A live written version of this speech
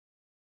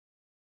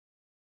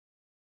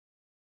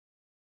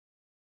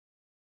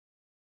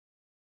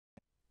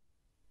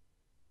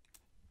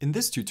In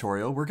this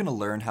tutorial, we're going to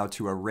learn how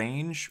to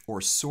arrange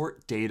or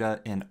sort data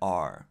in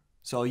R.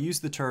 So I'll use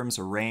the terms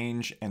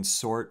arrange and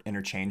sort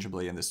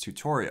interchangeably in this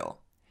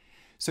tutorial.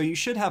 So you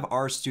should have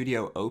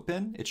RStudio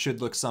open. It should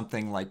look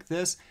something like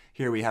this.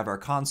 Here we have our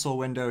console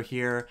window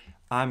here.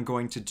 I'm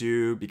going to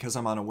do, because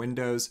I'm on a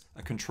Windows,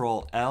 a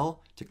Control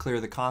L to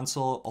clear the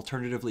console.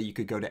 Alternatively, you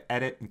could go to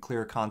Edit and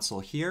clear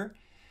console here.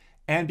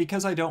 And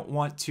because I don't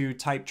want to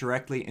type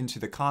directly into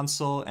the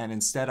console and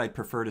instead I'd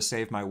prefer to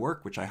save my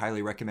work, which I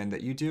highly recommend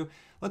that you do,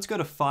 let's go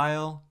to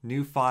File,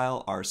 New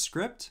File, R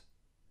Script.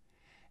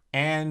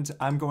 And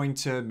I'm going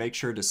to make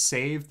sure to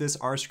save this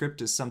R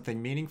script as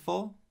something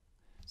meaningful.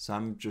 So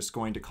I'm just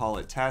going to call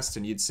it test,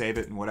 and you'd save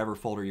it in whatever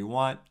folder you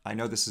want. I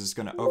know this is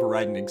going to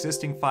override an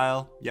existing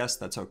file. Yes,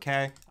 that's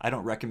okay. I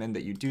don't recommend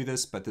that you do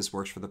this, but this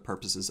works for the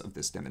purposes of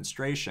this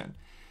demonstration.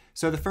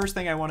 So the first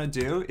thing I want to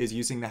do is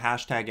using the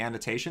hashtag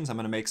annotations. I'm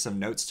going to make some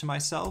notes to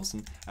myself.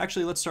 And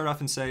actually, let's start off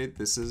and say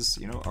this is,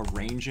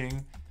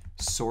 arranging,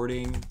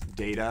 sorting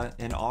data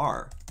in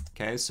R.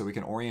 Okay, so we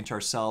can orient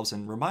ourselves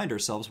and remind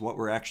ourselves what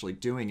we're actually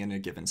doing in a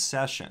given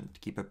session to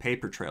keep a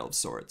paper trail of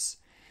sorts.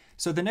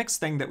 So the next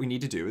thing that we need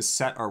to do is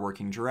set our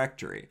working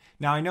directory.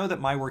 Now I know that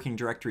my working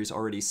directory is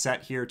already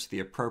set here to the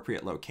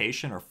appropriate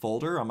location or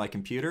folder on my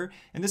computer,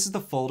 and this is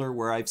the folder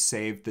where I've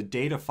saved the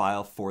data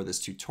file for this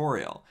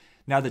tutorial.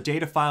 Now the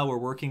data file we're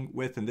working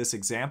with in this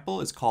example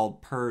is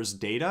called PERS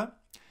data.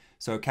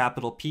 So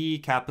capital P,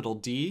 capital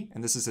D,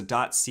 and this is a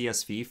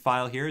 .csv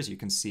file here, as you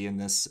can see in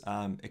this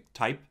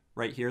type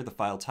right here, the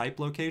file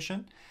type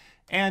location.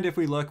 And if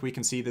we look, we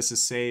can see this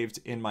is saved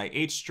in my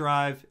H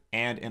drive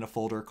and in a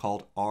folder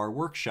called R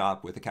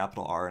Workshop with a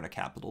capital R and a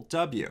capital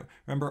W.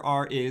 Remember,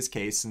 R is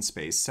case and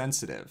space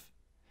sensitive.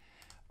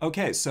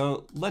 Okay,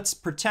 so let's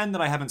pretend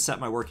that I haven't set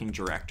my working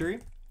directory.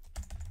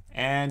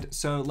 And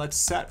so let's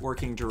set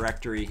working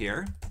directory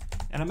here.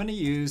 And I'm going to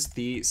use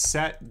the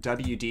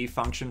setwd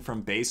function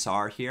from base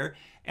R here.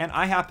 And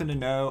I happen to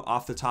know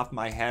off the top of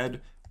my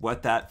head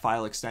what that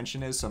file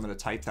extension is, so I'm going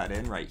to type that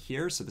in right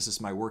here. So this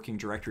is my working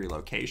directory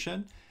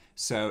location.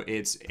 So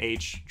it's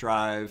H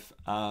drive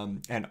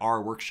and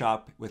R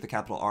Workshop with a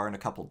capital R and a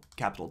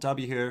capital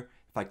W here.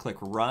 If I click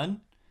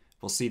run,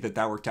 we'll see that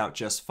that worked out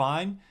just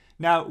fine.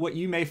 Now, what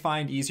you may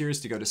find easier is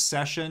to go to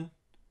Session,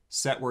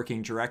 Set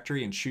Working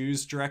Directory, and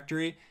choose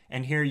Directory.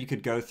 And here you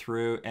could go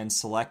through and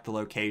select the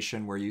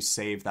location where you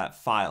save that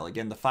file.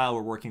 Again, the file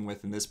we're working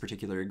with in this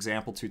particular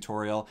example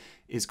tutorial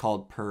is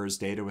called PERS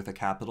data with a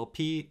capital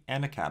P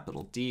and a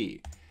capital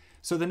D.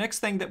 So the next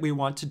thing that we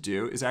want to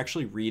do is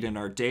actually read in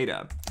our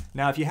data.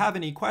 Now, if you have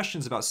any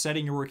questions about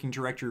setting your working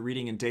directory,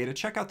 reading in data,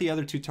 check out the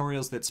other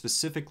tutorials that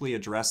specifically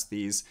address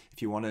these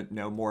if you want to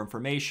know more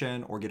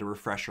information or get a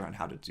refresher on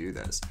how to do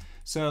this.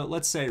 So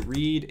let's say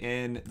read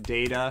in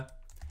data,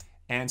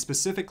 and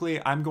specifically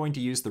I'm going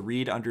to use the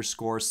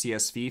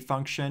read_CSV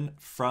function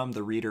from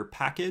the reader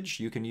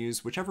package. You can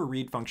use whichever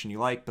read function you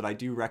like, but I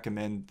do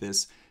recommend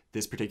this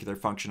particular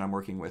function I'm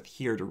working with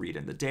here to read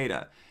in the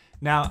data.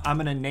 Now I'm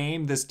going to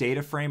name this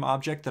data frame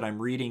object that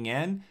I'm reading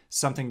in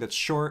something that's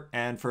short,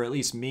 and for at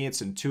least me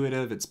it's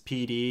intuitive. It's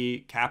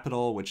PD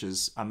capital, which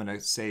is, I'm going to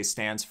say,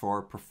 stands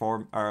for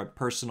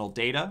personal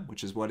data,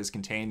 which is what is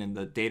contained in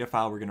the data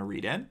file we're going to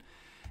read in.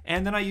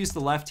 And then I use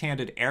the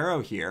left-handed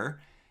arrow here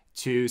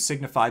to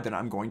signify that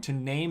I'm going to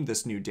name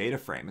this new data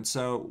frame. And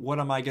so what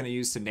am I going to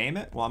use to name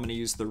it? Well, I'm going to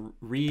use the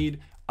read_CSV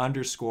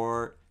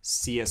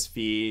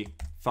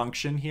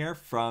function here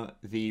from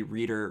the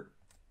reader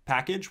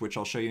package, which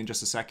I'll show you in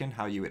just a second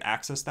how you would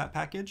access that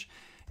package.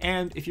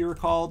 And if you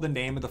recall, the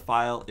name of the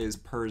file is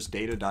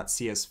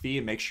persdata.csv,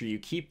 and make sure you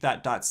keep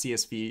that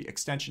 .csv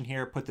extension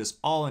here, put this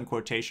all in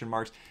quotation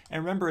marks.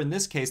 And remember, in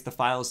this case, the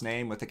file's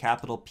name with a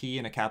capital P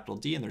and a capital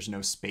D, and there's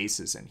no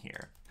spaces in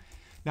here.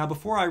 Now,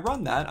 before I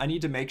run that, I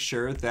need to make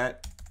sure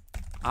that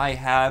I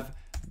have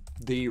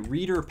the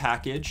reader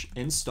package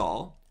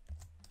install.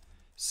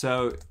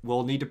 So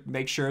we'll need to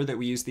make sure that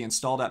we use the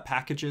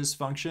install.packages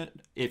function.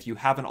 If you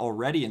haven't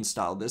already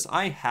installed this,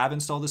 I have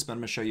installed this, but I'm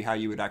going to show you how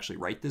you would actually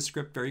write this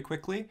script very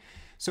quickly.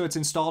 So it's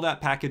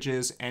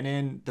install.packages, and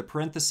in the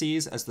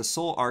parentheses as the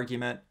sole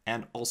argument,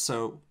 and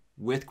also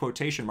with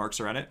quotation marks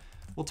around it,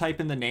 we'll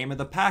type in the name of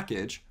the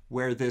package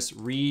where this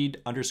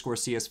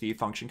read_CSV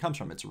function comes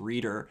from. It's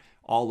reader,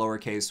 all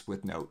lowercase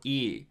with no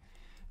E.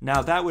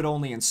 Now that would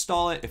only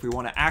install it. If we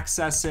want to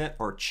access it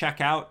or check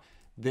out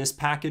this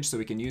package so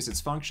we can use its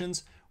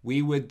functions,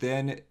 we would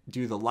then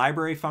do the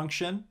library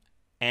function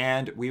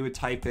and we would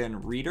type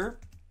in reader,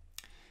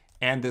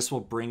 and this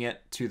will bring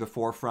it to the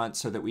forefront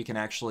so that we can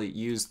actually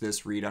use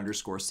this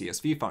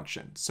read_CSV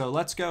function. So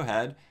let's go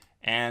ahead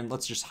and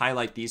let's just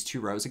highlight these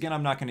two rows. Again,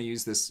 I'm not going to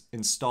use this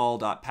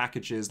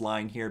install.packages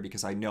line here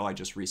because I know I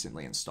just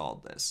recently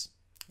installed this.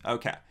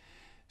 Okay,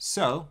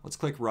 so let's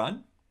click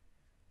run.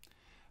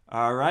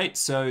 All right,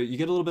 so you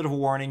get a little bit of a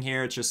warning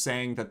here. It's just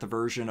saying that the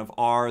version of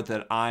R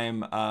that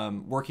I'm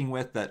working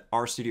with, that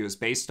RStudio is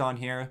based on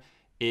here,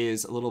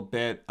 is a little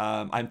bit,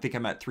 I think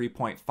I'm at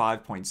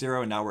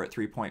 3.5.0, and now we're at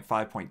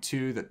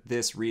 3.5.2, that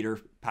this reader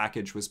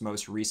package was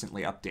most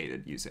recently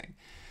updated using.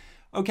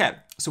 Okay,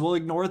 so we'll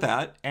ignore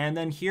that. And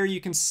then here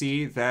you can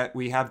see that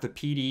we have the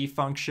PD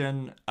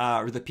function,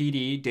 or the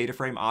PD data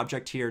frame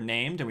object here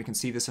named, and we can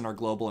see this in our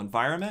global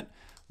environment.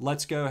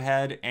 Let's go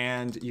ahead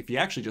and if you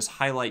actually just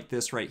highlight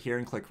this right here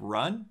and click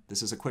run,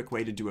 this is a quick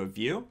way to do a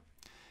view.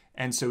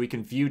 And so we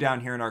can view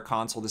down here in our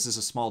console. This is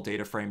a small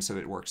data frame, so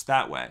it works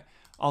that way.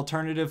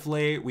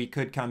 Alternatively, we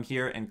could come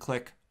here and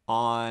click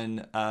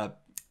on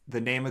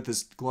the name of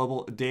this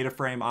global data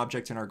frame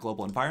object in our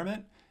global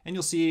environment. And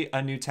you'll see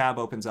a new tab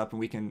opens up and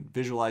we can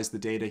visualize the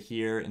data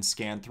here and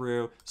scan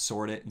through,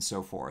 sort it, and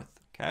so forth,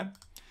 okay?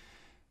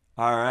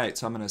 All right,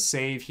 so I'm gonna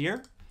save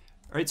here.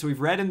 All right, so we've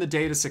read in the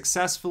data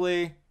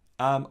successfully.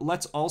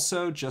 Let's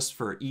also, just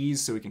for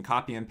ease, so we can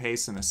copy and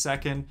paste in a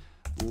second,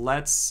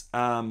 let's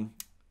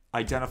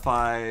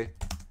identify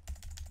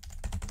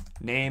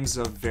names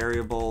of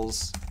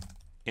variables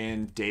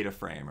in data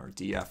frame, or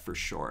DF for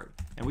short.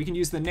 And we can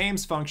use the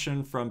names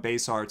function from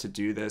base R to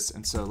do this.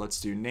 And so let's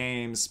do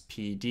names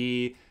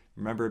PD.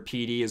 Remember,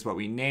 PD is what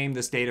we name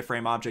this data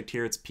frame object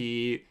here. It's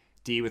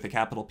PD with a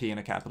capital P and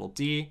a capital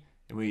D.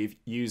 And we've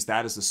used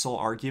that as the sole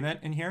argument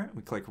in here.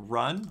 We click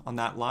run on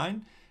that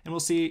line, and we'll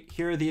see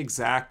here are the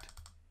exact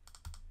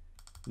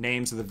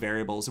names of the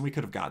variables. And we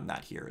could have gotten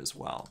that here as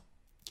well.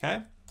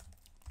 Okay.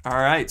 All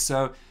right.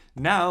 So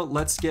now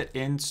let's get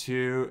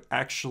into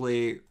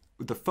actually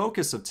the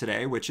focus of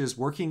today, which is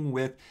working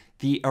with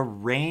the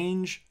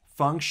arrange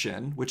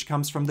function, which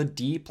comes from the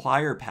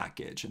dplyr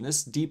package. And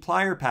this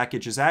dplyr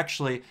package is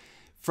actually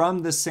from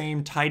the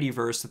same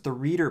tidyverse that the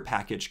reader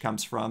package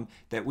comes from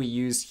that we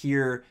use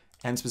here,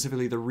 and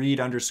specifically the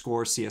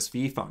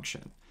read_CSV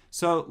function.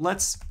 So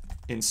let's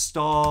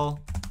install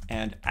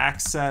and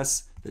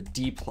access the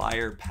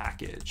dplyr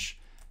package.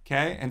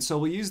 Okay, and so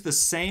we'll use the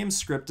same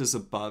script as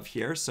above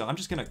here. So I'm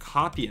just gonna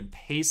copy and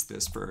paste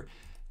this for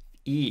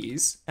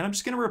ease. And I'm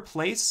just going to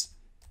replace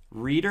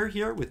reader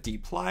here with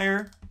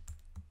dplyr.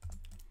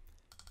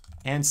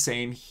 And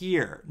same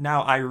here.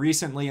 Now, I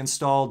recently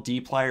installed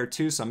dplyr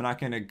 2, so I'm not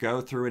going to go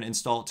through and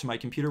install it to my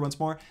computer once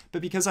more.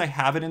 But because I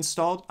have it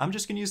installed, I'm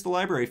just going to use the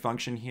library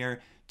function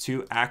here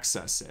to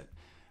access it.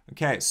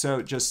 Okay,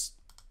 so just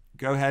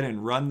go ahead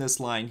and run this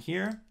line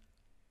here.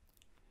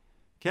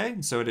 Okay,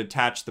 so it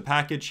attached the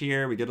package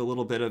here. We get a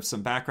little bit of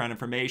some background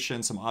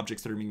information, some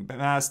objects that are being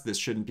masked. This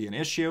shouldn't be an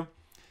issue.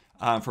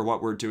 For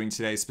what we're doing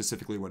today,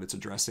 specifically what it's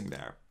addressing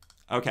there.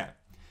 Okay,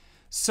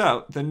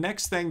 so the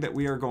next thing that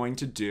we are going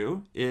to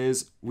do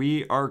is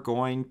we are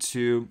going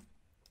to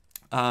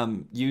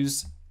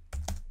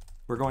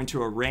we're going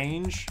to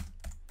arrange,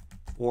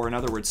 or in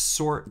other words,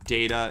 sort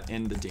data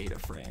in the data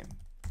frame.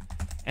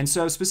 And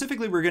so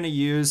specifically, we're going to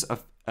use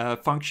a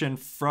function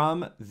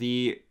from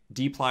the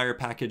dplyr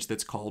package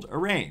that's called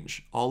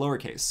arrange, all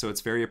lowercase, so it's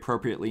very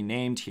appropriately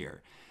named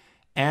here.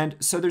 And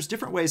so there's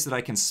different ways that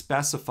I can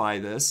specify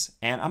this,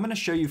 and I'm going to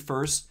show you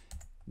first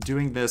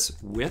doing this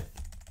with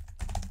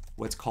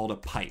what's called a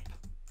pipe,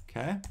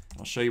 okay?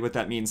 I'll show you what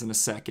that means in a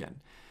second.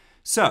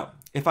 So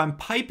if I'm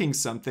piping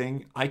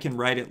something, I can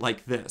write it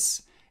like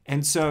this.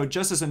 And so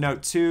just as a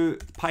note too,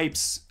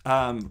 pipes,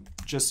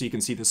 just so you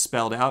can see this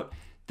spelled out,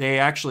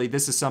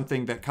 this is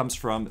something that comes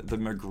from the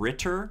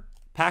magrittr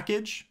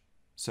package.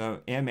 So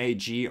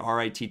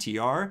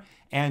MAGRITTR,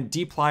 and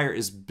dplyr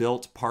is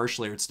built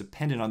partially, or it's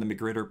dependent on the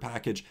magrittr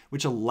package,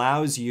 which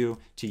allows you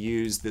to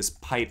use this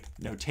pipe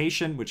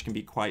notation, which can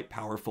be quite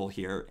powerful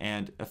here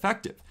and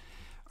effective.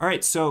 All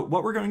right, so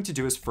what we're going to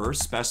do is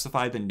first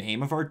specify the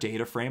name of our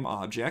data frame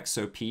object,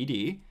 so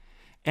PD,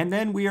 and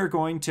then we are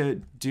going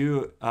to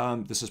do,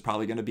 this is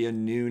probably going to be a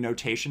new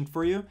notation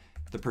for you,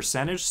 the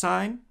percentage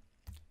sign,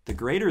 the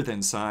greater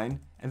than sign,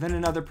 and then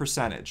another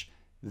percentage.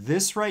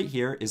 This right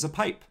here is a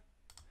pipe.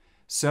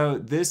 So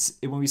this,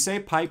 when we say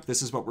pipe,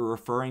 this is what we're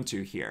referring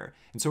to here.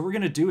 And so what we're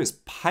going to do is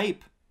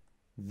pipe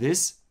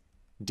this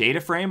data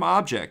frame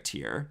object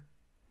here.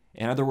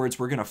 In other words,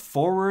 we're going to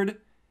forward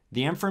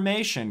the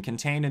information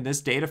contained in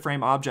this data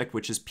frame object,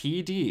 which is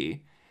PD,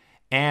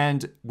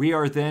 and we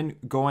are then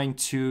going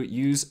to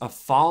use a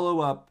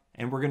follow-up,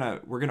 and we're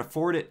gonna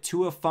forward it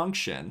to a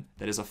function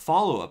that is a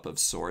follow-up of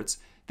sorts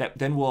that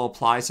then we'll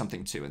apply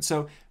something to. And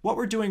so what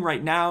we're doing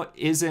right now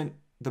isn't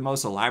the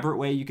most elaborate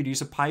way you could use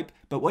a pipe,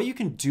 but what you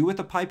can do with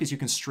a pipe is you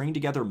can string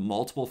together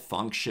multiple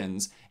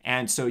functions.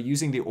 And so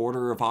using the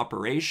order of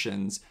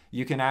operations,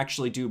 you can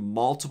actually do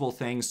multiple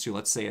things to,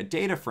 let's say, a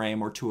data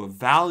frame or to a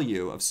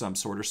value of some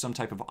sort or some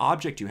type of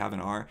object you have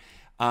in R,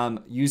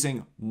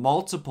 using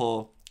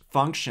multiple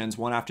functions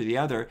one after the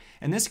other.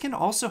 And this can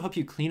also help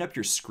you clean up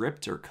your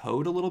script or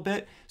code a little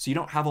bit so you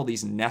don't have all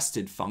these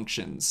nested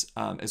functions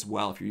as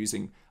well if you're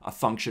using a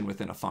function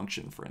within a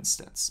function, for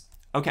instance.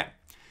 Okay,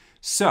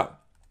 so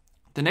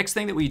the next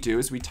thing that we do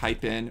is we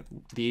type in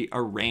the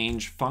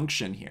arrange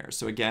function here.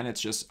 So again,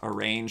 it's just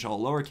arrange all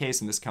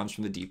lowercase, and this comes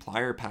from the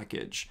dplyr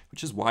package,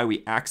 which is why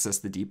we access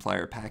the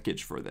dplyr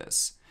package for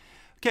this.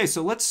 Okay,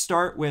 so let's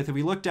start with, if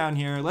we look down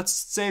here, let's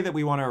say that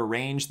we want to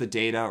arrange the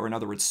data, or in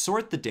other words,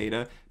 sort the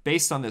data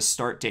based on this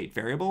start date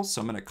variable.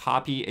 So I'm going to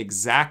copy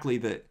exactly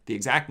the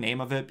exact name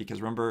of it,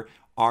 because remember,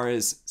 R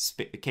is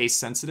case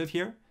sensitive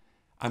here.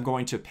 I'm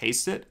going to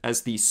paste it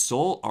as the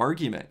sole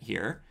argument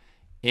here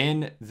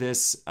in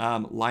this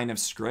line of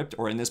script,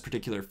 or in this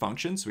particular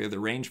function. So we have the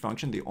range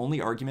function. The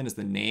only argument is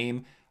the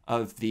name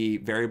of the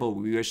variable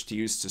we wish to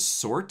use to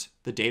sort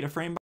the data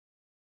frame.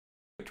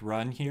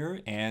 Run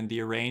here, and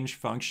the arrange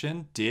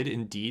function did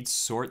indeed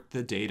sort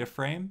the data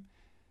frame,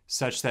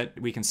 such that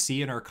we can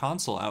see in our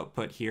console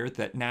output here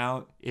that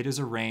now it is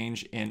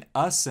arranged in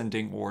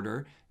ascending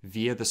order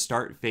via the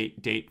start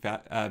date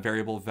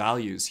variable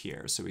values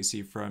here. So we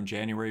see from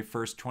January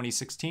 1st,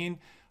 2016,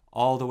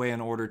 all the way in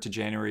order to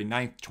January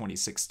 9th,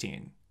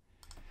 2016.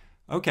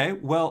 Okay,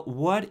 well,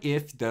 what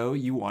if, though,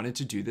 you wanted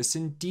to do this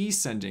in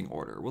descending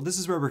order? Well, this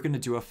is where we're going to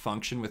do a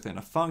function within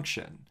a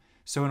function.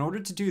 So in order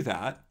to do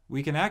that,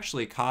 we can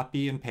actually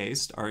copy and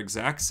paste our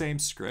exact same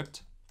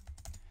script.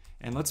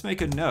 And let's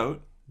make a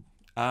note,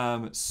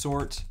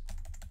 sort,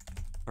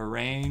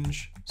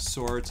 arrange,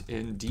 sort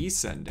in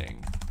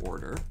descending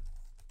order.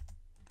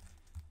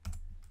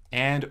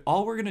 And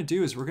all we're going to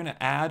do is we're going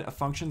to add a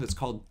function that's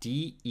called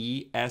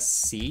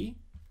DESC.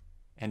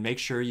 And make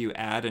sure you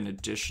add an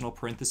additional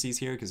parentheses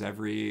here, because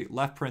every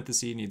left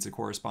parenthesis needs a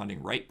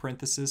corresponding right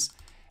parenthesis.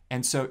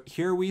 And so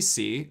here we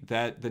see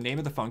that the name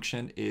of the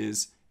function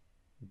is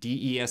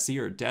DESC,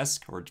 or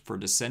desc, or for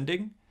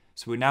descending.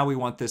 So now we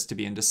want this to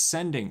be in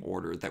descending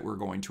order that we're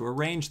going to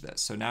arrange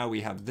this. So now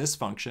we have this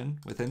function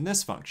within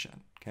this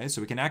function. Okay, so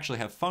we can actually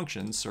have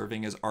functions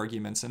serving as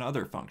arguments in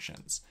other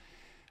functions.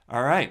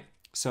 All right,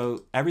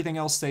 so everything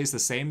else stays the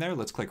same there.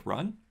 Let's click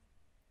run.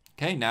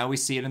 Okay, now we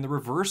see it in the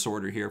reverse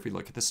order here if we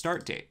look at the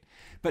start date.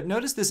 But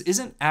notice this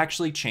isn't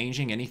actually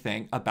changing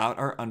anything about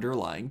our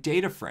underlying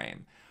data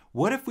frame.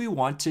 What if we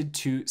wanted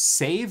to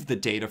save the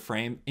data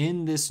frame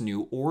in this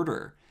new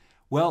order?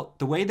 Well,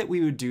 the way that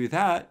we would do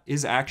that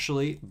is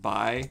actually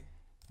by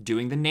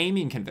doing the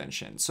naming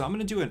convention. So I'm going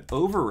to do an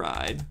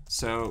override.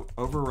 So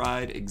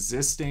override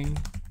existing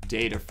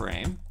data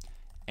frame,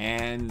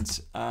 and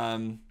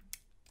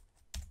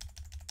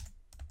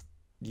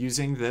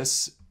using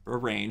this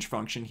arrange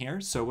function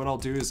here. So what I'll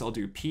do is I'll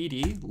do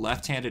PD,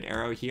 left-handed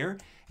arrow here,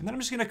 and then I'm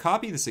just going to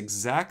copy this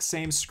exact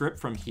same script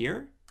from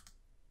here.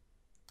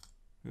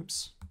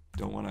 Oops,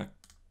 don't want to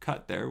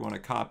cut there, want to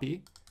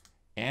copy,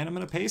 and I'm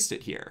going to paste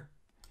it here.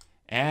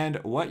 And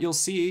what you'll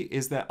see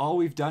is that all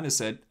we've done is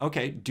said,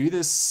 okay, do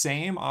this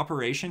same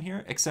operation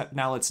here, except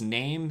now let's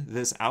name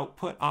this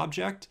output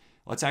object.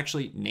 Let's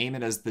actually name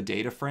it as the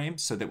data frame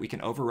so that we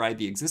can override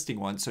the existing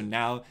one. So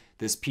now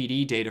this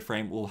PD data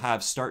frame will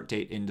have start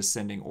date in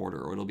descending order,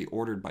 or it'll be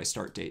ordered by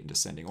start date in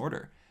descending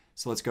order.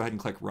 So let's go ahead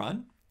and click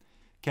run.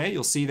 Okay,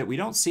 you'll see that we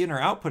don't see in our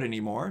output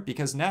anymore,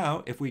 because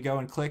now if we go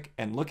and click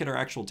and look at our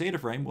actual data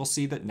frame, we'll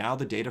see that now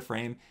the data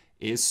frame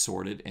is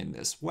sorted in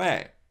this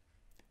way.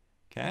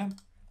 Okay.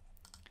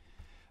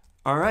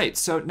 All right,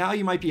 so now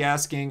you might be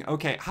asking,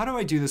 okay, how do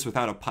I do this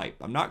without a pipe?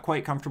 I'm not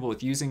quite comfortable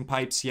with using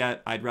pipes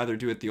yet. I'd rather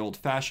do it the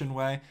old-fashioned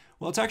way.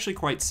 Well, it's actually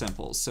quite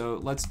simple. So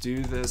let's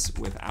do this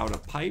without a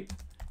pipe.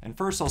 And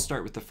first, I'll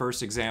start with the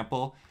first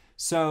example.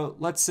 So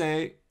let's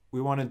say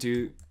we want to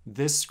do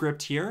this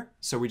script here.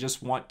 So we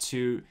just want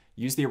to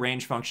use the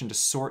arrange function to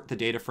sort the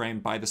data frame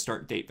by the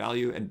start date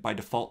value. And by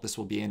default, this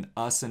will be in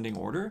ascending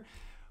order.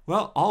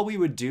 Well, all we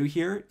would do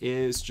here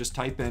is just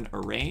type in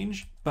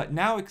arrange, but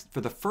now for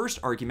the first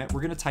argument,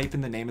 we're going to type in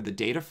the name of the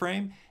data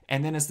frame,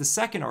 and then as the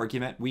second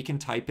argument, we can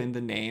type in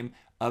the name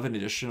of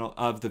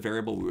the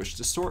variable we wish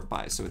to sort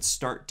by. So it's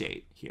start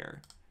date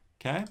here.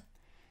 Okay,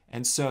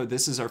 and so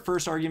this is our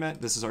first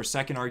argument, this is our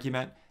second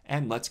argument,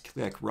 and let's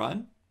click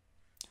run.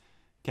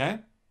 Okay,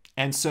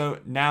 and so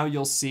now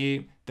you'll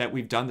see that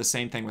we've done the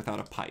same thing without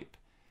a pipe,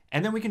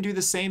 and then we can do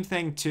the same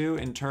thing too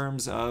in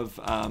terms of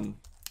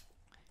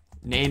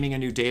naming a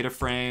new data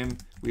frame.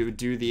 We would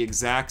do the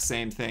exact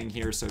same thing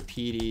here. So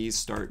PD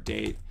start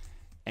date,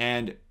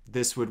 and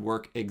this would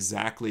work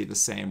exactly the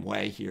same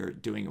way here.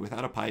 Doing it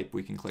without a pipe,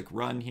 we can click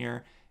run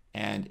here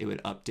and it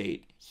would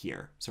update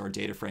here. So our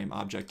data frame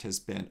object has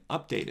been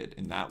updated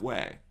in that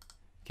way.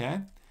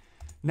 Okay.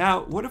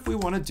 Now, what if we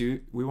want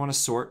to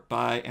sort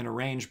by and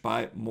arrange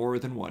by more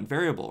than one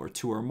variable, or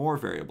two or more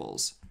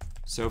variables?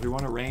 So if we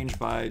want to arrange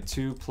by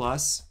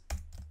 2+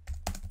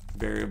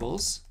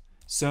 variables,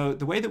 so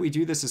the way that we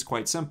do this is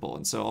quite simple,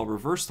 and so I'll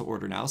reverse the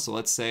order now. So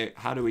let's say,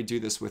 how do we do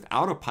this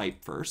without a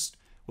pipe first?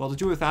 Well, to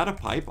do without a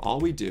pipe, all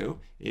we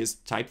do is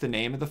type the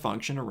name of the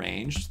function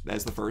arrange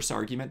as the first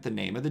argument, the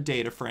name of the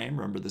data frame.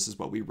 Remember, this is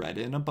what we read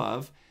in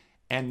above.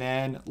 And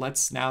then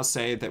let's now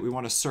say that we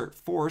want to sort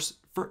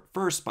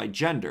first by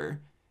gender,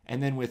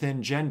 and then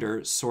within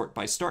gender, sort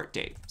by start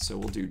date. So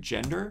we'll do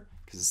gender,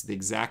 because it's the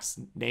exact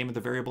name of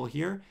the variable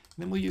here, and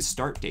then we'll use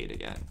start date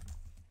again.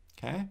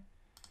 Okay,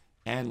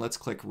 and let's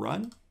click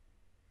run.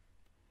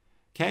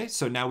 Okay,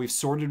 so now we've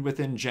sorted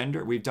within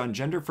gender. We've done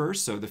gender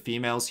first, so the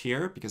female's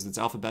here because it's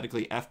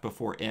alphabetically F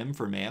before M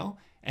for male.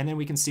 And then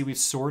we can see we've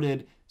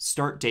sorted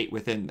start date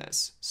within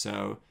this.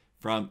 So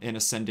from in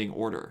ascending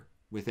order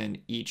within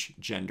each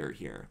gender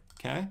here,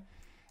 okay?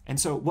 And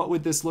so what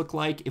would this look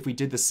like if we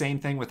did the same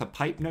thing with a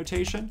pipe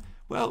notation?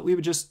 Well, we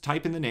would just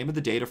type in the name of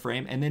the data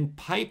frame and then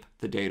pipe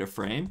the data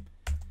frame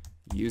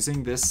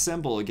using this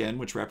symbol again,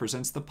 which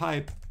represents the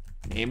pipe,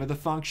 name of the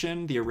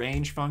function, the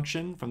arrange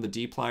function from the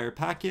dplyr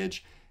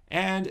package,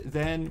 and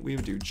then we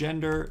would do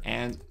gender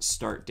and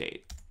start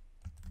date.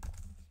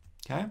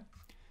 Okay.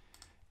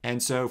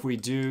 And so if we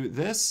do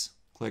this,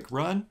 click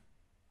run,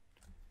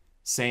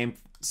 same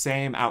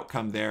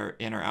outcome there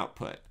in our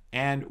output.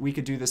 And we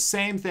could do the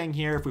same thing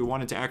here if we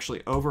wanted to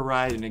actually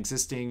override an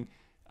existing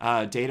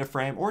data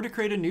frame or to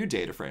create a new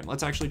data frame.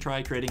 Let's actually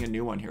try creating a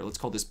new one here. Let's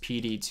call this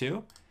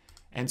PD2.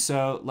 And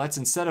so let's,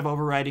 instead of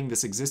overriding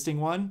this existing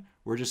one,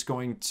 we're just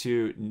going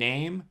to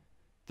name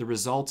the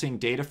resulting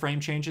data frame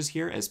changes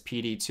here as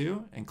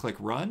PD2 and click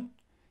run.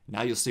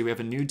 Now you'll see we have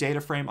a new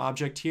data frame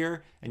object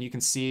here, and you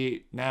can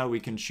see now we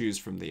can choose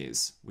from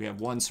these. We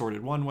have one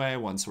sorted one way,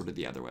 one sorted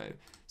the other way.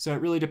 So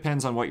it really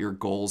depends on what your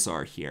goals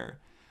are here.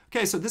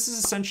 Okay, so this is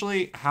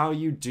essentially how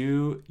you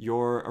do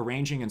your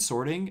arranging and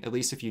sorting, at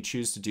least if you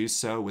choose to do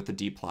so with the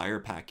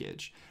dplyr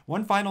package.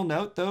 One final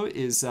note though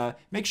is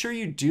make sure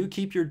you do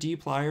keep your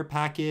dplyr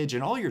package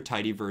and all your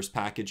tidyverse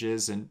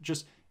packages and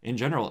just in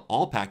general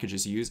all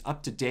packages you use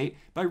up to date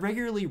by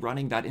regularly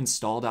running that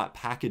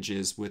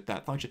install.packages with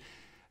that function.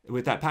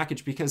 With that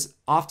package, because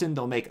often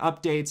they'll make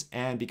updates,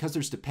 and because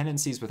there's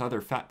dependencies with other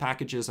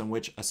packages on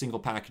which a single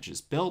package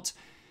is built,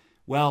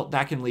 well,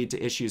 that can lead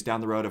to issues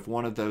down the road if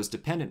one of those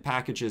dependent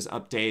packages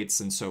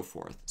updates and so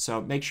forth. So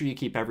make sure you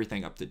keep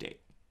everything up to date.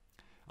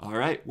 All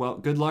right, well,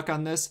 good luck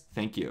on this.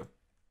 Thank you.